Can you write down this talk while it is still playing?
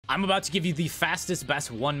I'm about to give you the fastest,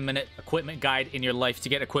 best 1-minute equipment guide in your life to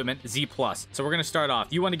get equipment Z+. So we're going to start off.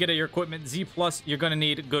 You want to get your equipment Z+, you're going to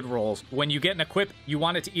need good rolls. When you get an equip, you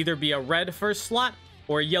want it to either be a red first slot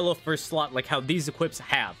or a yellow first slot, like how these equips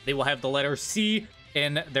have. They will have the letter C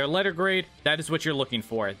in their letter grade. That is what you're looking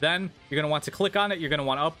for. Then you're going to want to click on it. You're going to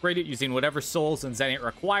want to upgrade it using whatever souls and Zenite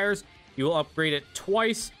requires. You will upgrade it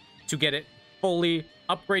twice to get it fully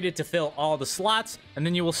upgraded to fill all the slots, and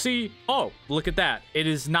then you will see, oh, look at that. It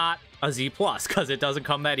is not a Z+, because it doesn't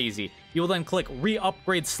come that easy. You will then click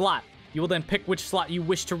re-upgrade slot. You will then pick which slot you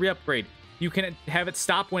wish to re-upgrade. You can have it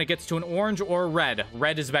stop when it gets to an orange or a red.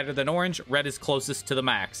 Red is better than orange. Red is closest to the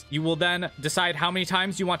max. You will then decide how many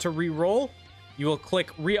times you want to re-roll. You will click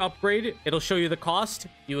re-upgrade. It'll show you the cost.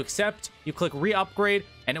 You accept. You click re-upgrade,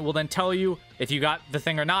 and it will then tell you if you got the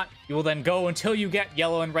thing or not. You will then go until you get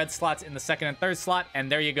yellow and red slots in the second and third slot,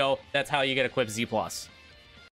 and there you go. That's how you get equipped Z+.